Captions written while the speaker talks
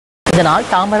இதனால்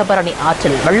தாமிரபரணி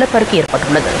ஆற்றில் வெள்ளப்பெருக்கு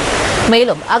ஏற்பட்டுள்ளது.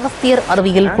 மேலும் அகஸ்தியர்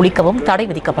அருவியில் குளிக்கவும் தடை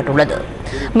விதிக்கப்பட்டுள்ளது.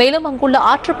 மேலும் அங்குள்ள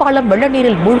ஆற்றுப்பாலம் வெள்ள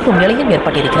நீரில் மூழ்கும் நிலையும்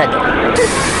ஏற்பட்டிருக்கிறது.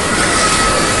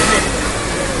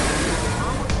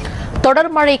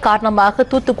 தொடர் மழை காரணமாக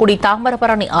தூத்துக்குடி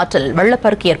தாமிரபரணி ஆற்றில்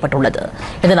வெள்ளப்பெருக்கு ஏற்பட்டுள்ளது.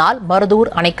 இதனால்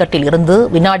மருதூர் அணைக்கட்டில் இருந்து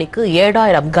வினாடிக்கு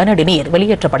 7000 கனஅடி நீர்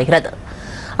வெளியேற்றப்படுகிறது.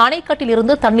 அணைக்கட்டில்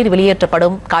இருந்து தண்ணீர்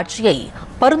வெளியேற்றப்படும் காட்சியை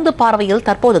பருந்து பார்வையில்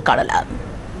தற்போது காணலாம்.